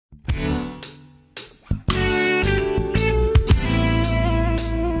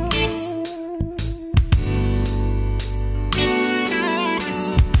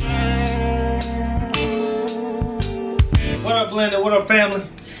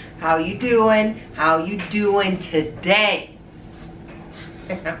How you doing? How you doing today?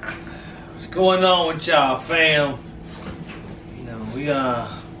 What's going on with y'all, fam? You know, we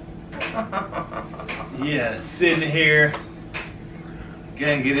yeah, sitting here,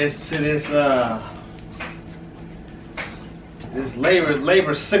 gonna get this to this this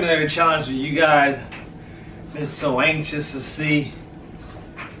labor simulator challenge that you guys been so anxious to see.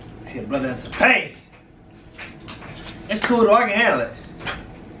 See a brother in some pain. It's cool though, I can handle it.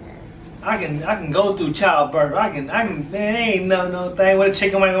 I can go through childbirth. I can man, ain't no thing with a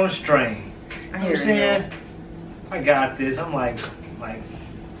chicken wing on a string. I You know what I'm saying? I got this. I'm like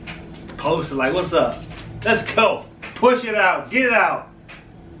posted like, what's up? Let's go. Push it out. Get it out.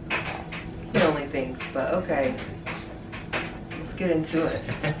 He only thinks, but okay. Let's get into it.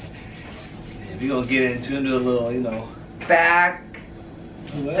 We're gonna get into a little, you know. Back,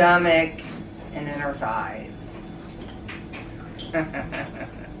 stomach, and inner thighs.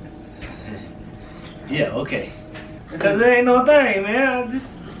 Yeah, okay. Because there ain't no thing, man.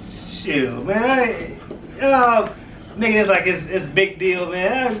 Just shoot, man. Y'all making it like it's big deal,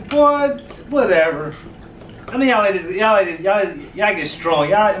 man. Boy, whatever. I mean, y'all get strong.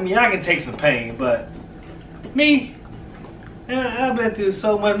 Y'all can take some pain, but me, I've been through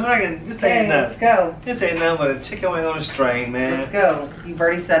so much. This ain't nothing. Let's go. This ain't nothing but a chicken wing on a string, man. Let's go. You've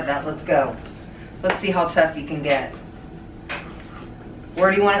already said that. Let's go. Let's see how tough you can get.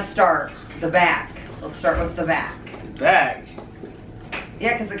 Where do you want to start? The back. Let's start with the back. The back?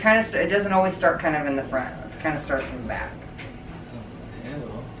 Yeah, because it doesn't always start kind of in the front. It kind of starts in the back.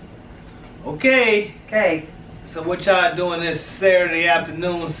 Okay. Okay. So what y'all doing this Saturday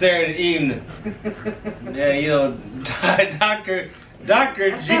afternoon, Saturday evening? Yeah, you know, Dr. G.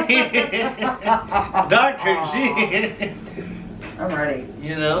 Dr. G. I'm ready.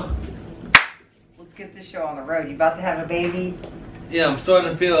 You know? Let's get this show on the road. You about to have a baby? Yeah, I'm starting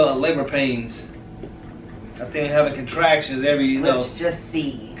to feel labor pains. I think I'm having contractions every, you know. Let's just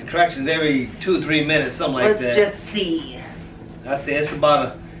see. Contractions every 2-3 minutes, something like that. Let's just see. I say it's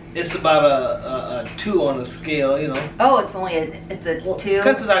about a 2 on the scale, you know. Oh, it's a 2?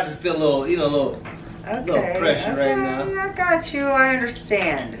 Because I just feel a little, you know, little pressure right now. I got you. I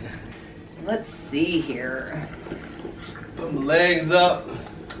understand. Let's see here. Put my legs up.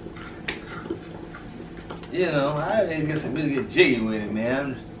 You know, I didn't get jiggy with it,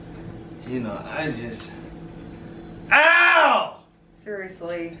 man. You know, I just... Ow!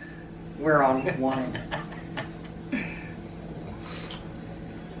 Seriously, we're on one.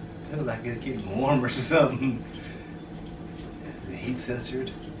 Feels like it's getting warm or something. The heat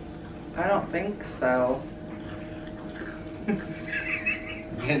censored. I don't think so. I'm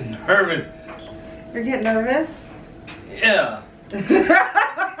getting nervous. You're getting nervous? Yeah.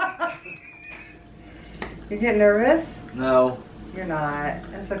 You getting nervous? No. You're not.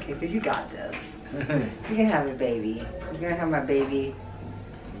 That's okay, because you got this. You can have a baby. You're gonna have my baby.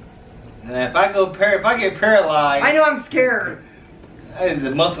 And if I get paralyzed, I know I'm scared.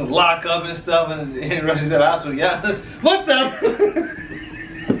 the muscles lock up and stuff, and it rushes to the hospital. Yeah. What the?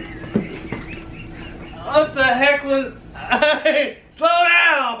 What the heck was? Hey, slow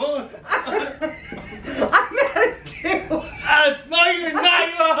down! I'm at a 2. No, you're not.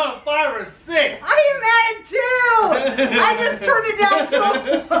 You're on 5 or 6. I am at a 2. I just turned it down to a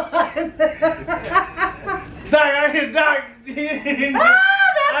 1. Doc. Oh,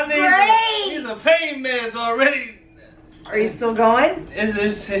 that's great. These are pain meds already. Are you still going?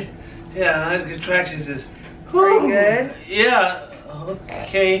 Yeah, contractions is. Are you good? Yeah.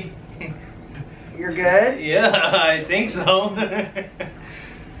 Okay. You're good? Yeah, I think so.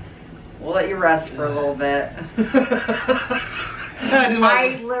 We'll let you rest for a little bit.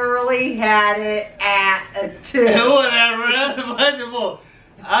 I literally had it at a 2. Whatever.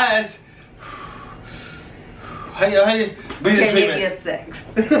 How you breathing treatment? Maybe a 6.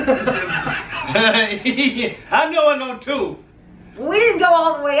 I know I know 2. We didn't go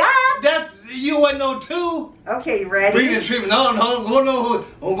all the way up. You wasn't no 2. Okay, you ready? Breathing treatment. No, don't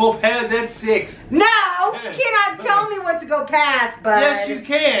go past that 6. No, you cannot tell me what to go past, bud. Yes, you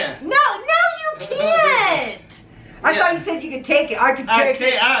can. No, you can't. I thought you said you could take it. I could take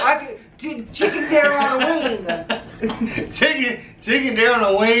it. I could chicken dinner on a wing. chicken dinner on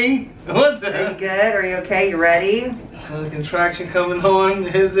a wing. What the? Are you good? Are you okay? You ready? The contraction coming on.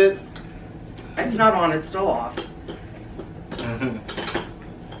 Is it? It's not on. It's still off.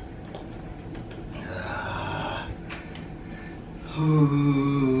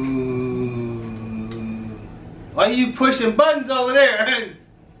 Why are you pushing buttons over there?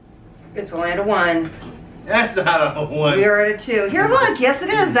 It's only at a 1. That's not a 1. We are at a 2. Here, look. Yes, it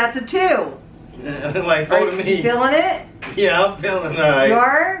is. That's a 2. Like, hold me. You feeling it? Yeah, I'm feeling alright. You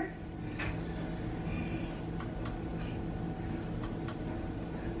are?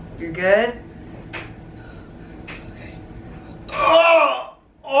 You're good? Okay. Oh!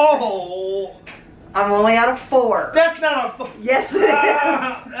 I'm only at a 4. That's not a. Yes, it is.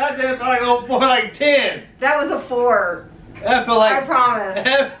 That did like a 4, like 10. That was a 4. That feel like. I promise.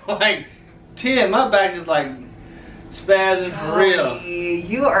 That feel like 10. My back is like spazzing for real.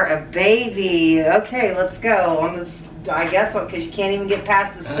 You are a baby. Okay, let's go on this. I guess because you can't even get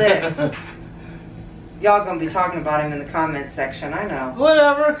past the 6. Y'all gonna be talking about him in the comment section. I know.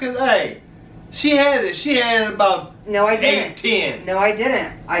 Whatever, cause hey, she had it. She had it about No, I didn't. 8, 10. No, I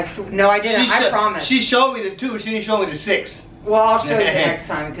didn't. No, I didn't. I promise. She showed me the 2, but she didn't show me the 6. Well, I'll show you the next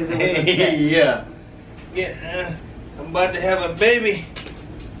time because it was a 6. Yeah. Yeah. I'm about to have a baby.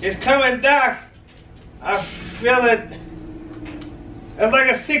 It's coming, Doc. I feel it. That's like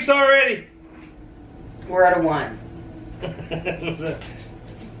a 6 already. We're at a 1.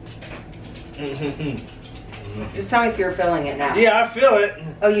 Just tell me if you're feeling it now. Yeah, I feel it.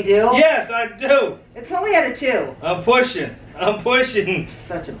 Oh, you do? Yes, I do. It's only at a 2. I'm pushing. I'm pushing.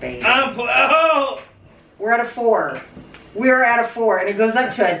 Such a baby. Oh! We're at a 4. We are at a 4, and it goes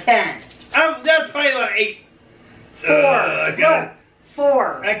up to a 10. That's probably like 8. 4. Look.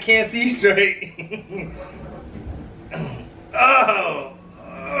 4. I can't see straight. Oh.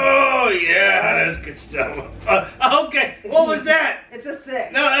 Oh, yeah, that's good stuff. Okay, what was that? It's a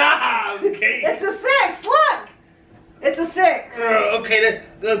 6. No, okay. It's a 6. Look. It's a 6. Okay,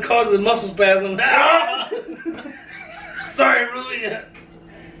 that causes muscle spasm. Sorry, Ruby.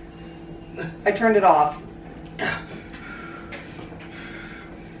 I turned it off.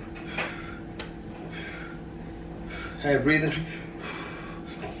 Hey, breathing.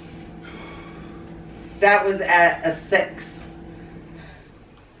 That was at a 6.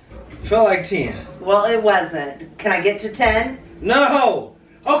 Felt like 10. Well, it wasn't. Can I get to 10? No.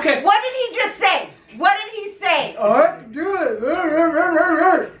 Okay. What did he just say? What did he say? I can do it.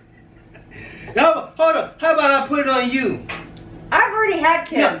 Now, hold on. How about I put it on you? I've already had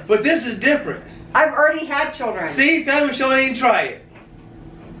kids. Yeah, but this is different. I've already had children. See, family show ain't try it.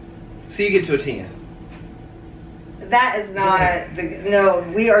 See, you get to a 10. That is not the. No,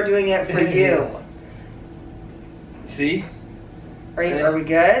 we are doing it for you. See? Are we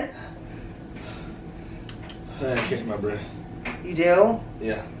good? I catch my breath. You do?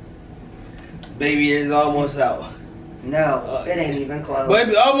 Yeah. Baby is almost out. No, it ain't even close.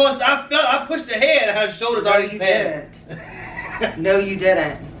 Baby, almost. I pushed her head and her shoulders No, already you bent. didn't. No, you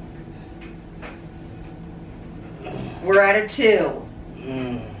didn't. We're at a 2.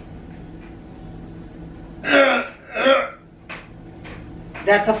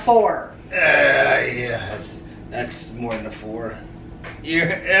 That's a 4. Yeah, that's more than a 4.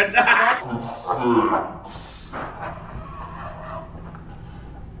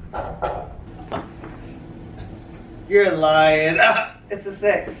 You're lying. It's a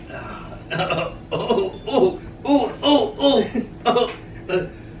 6.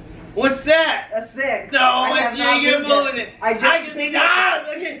 What's that? A 6. No, I have you not ain't moved moving it. it. I just need.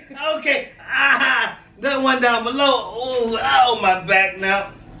 Okay. That one down below. Oh, my back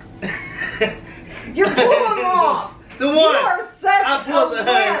now. You're pulling them off. The one. You are such I pulled a the.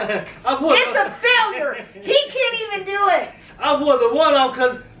 wimp. It's a failure. He can't even do it. I pulled the one off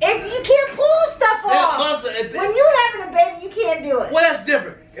because You can't pull stuff that off. muscle. When you're having a baby, you can't do it. Well, that's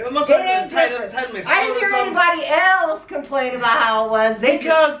different. If a muscle It ain't different. I didn't hear anybody else complain about how it was. They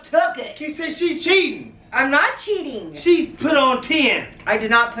just took it. She said she cheating. I'm not cheating. She put on 10. I did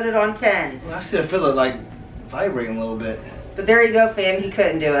not put it on 10. Well, I still feel it like vibrating a little bit. But there you go, fam. He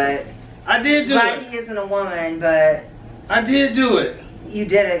couldn't do it. I did do But it. he isn't a woman, but I did do it. you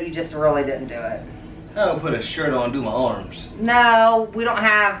did it. You just really didn't do it. I don't put a shirt on and do my arms. No, we don't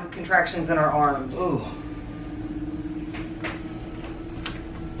have contractions in our arms. Ooh.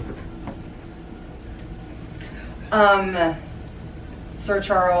 Sir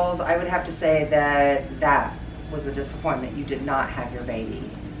Charles, I would have to say that was a disappointment. You did not have your baby.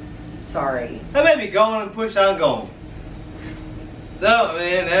 Sorry. That made me go on and push on going. No,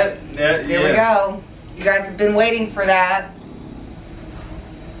 man, that There we go. You guys have been waiting for that.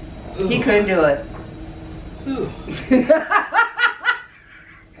 Ooh. He couldn't do it. Ooh. I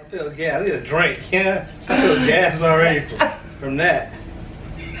feel gas. I need a drink. Yeah, I feel gas already from that.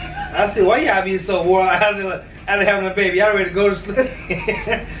 I said, why y'all being so wore out after having a baby? Y'all ready to go to sleep?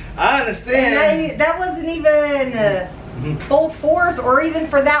 I understand. And that wasn't even full force or even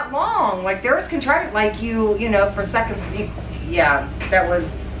for that long. Like there was contract, like you know, for seconds. Yeah, that was.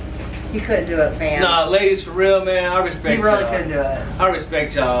 He couldn't do it, fam. Nah, ladies, for real, man. I respect y'all. He really couldn't do it. I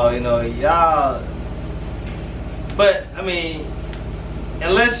respect y'all. You know, y'all. But I mean,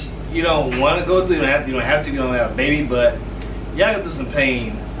 unless you don't want to go through, you don't have to. You don't have a baby, but y'all go through some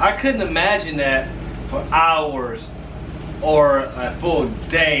pain. I couldn't imagine that for hours or a full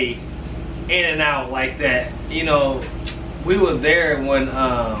day in and out like that. You know, we were there when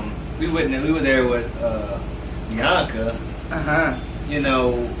we were there with Bianca. You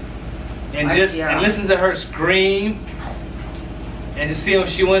know, and and listen to her scream and to see what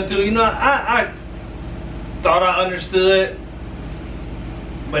she went through. You know, I thought I understood,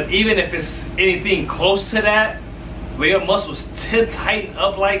 but even if it's anything close to that, where your muscles tighten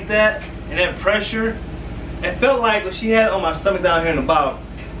up like that and that pressure, it felt like when she had it on my stomach down here in the bottom,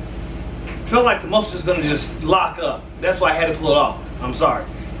 it felt like the muscle was gonna just lock up. That's why I had to pull it off. I'm sorry.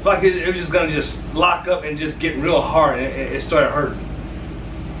 It felt like it was just gonna just lock up and just get real hard, and it started hurting.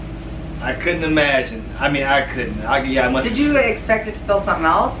 I couldn't imagine. I mean, I couldn't. Did you expect it to feel something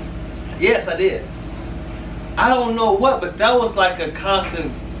else? Yes, I did. I don't know what, but that was like a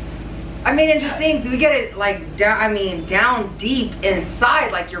constant. I mean, it's just things we get it like down. I mean, down deep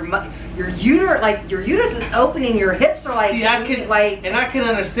inside, like your uterus, like your uterus is opening. Your hips are like. See, I can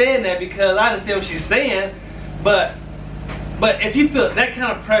understand that because I understand what she's saying, but if you feel that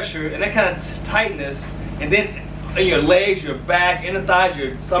kind of pressure and that kind of tightness, and then in your legs, your back, in the thighs,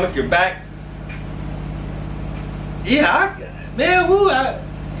 your stomach, your back. Yeah,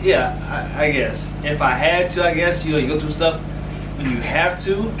 I guess if I had to, I guess you go through stuff when you have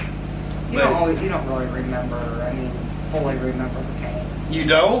to. You don't really remember. I mean, fully remember the pain. You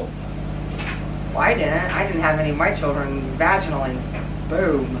don't? Well, I didn't. I didn't have any of my children vaginally.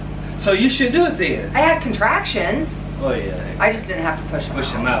 Boom. So you should do it then. I had contractions. Oh yeah. I just didn't have to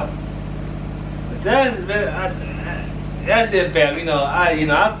push them out. But that's it, fam. I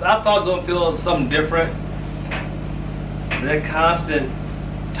thought I was gonna feel something different. That constant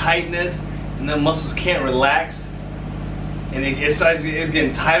tightness, and the muscles can't relax, and it's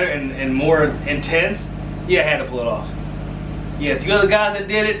getting tighter and more intense. Yeah, I had to pull it off. Yes, you other guys that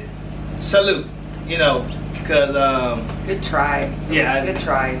did it, salute. Because good try. Good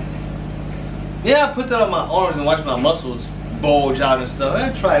try. Yeah, I put that on my arms and watch my muscles bulge out and stuff.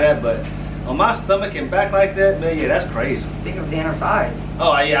 I try that, but on my stomach and back like that, man, yeah, that's crazy. Think of the inner thighs.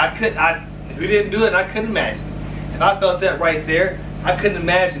 Oh yeah, if we didn't do it, I couldn't imagine. If I felt that right there, I couldn't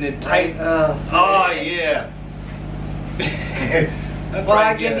imagine it tight. Oh yeah. Well,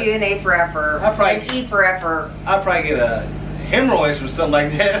 I give you an A for effort. An E for effort. I'd probably get a hemorrhoids from something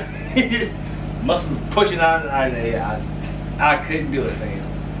like that. Muscles pushing out. I couldn't do it, man.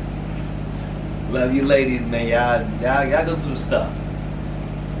 Love you ladies, man. Y'all go through some stuff.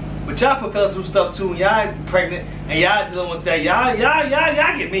 But y'all put fellas through stuff too when y'all pregnant and y'all dealing with that. Y'all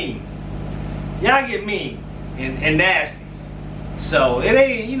get mean. Y'all get mean and nasty. So it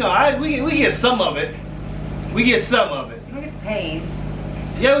ain't, we get some of it. We get some of it. You don't get the pain.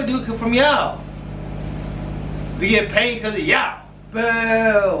 Yeah, we do it from y'all. We get pain because of y'all.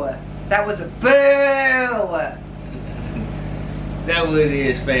 Boo. That was a boo. That what it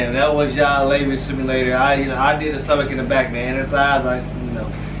is, fam. That was y'all labor simulator. I did the stomach in the back, man. And the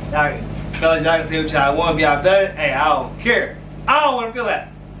thighs, fellas, y'all can say what y'all want. If y'all better, hey, I don't care. I don't want to feel that.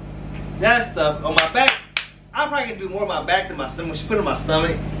 That stuff on my back. I probably can do more on my back than my stomach. When she put it on my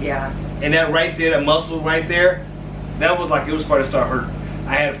stomach. Yeah. And that right there, that muscle right there, that was like it was starting to start hurting.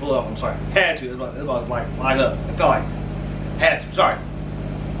 I had to pull up. I'm sorry. Had to. It was like line up. It felt like had to. Sorry.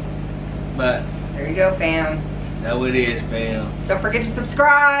 But there you go, fam. That's what it is, fam. Don't forget to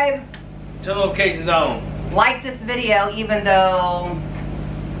subscribe. Turn notifications on. Like this video, even though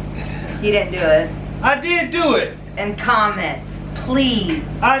he didn't do it. I did do it. And comment, please.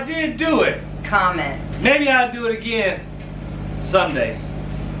 I did do it. Comment. Maybe I'll do it again someday,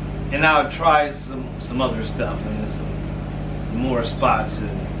 and I'll try some other stuff and some more spots,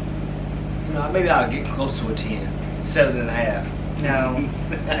 and maybe I'll get close to a 10, 7.5. No,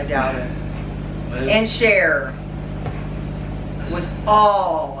 I doubt it. And share with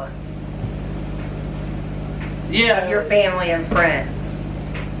all of your family and friends.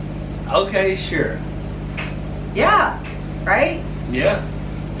 Okay, sure. Yeah, right? Yeah.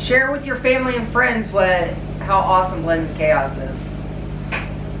 Share with your family and friends how awesome Blended Chaos is.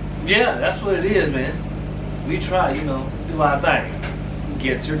 Yeah, that's what it is, man. We try, do our thing.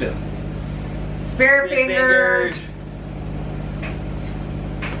 Gets her done. Spirit fingers.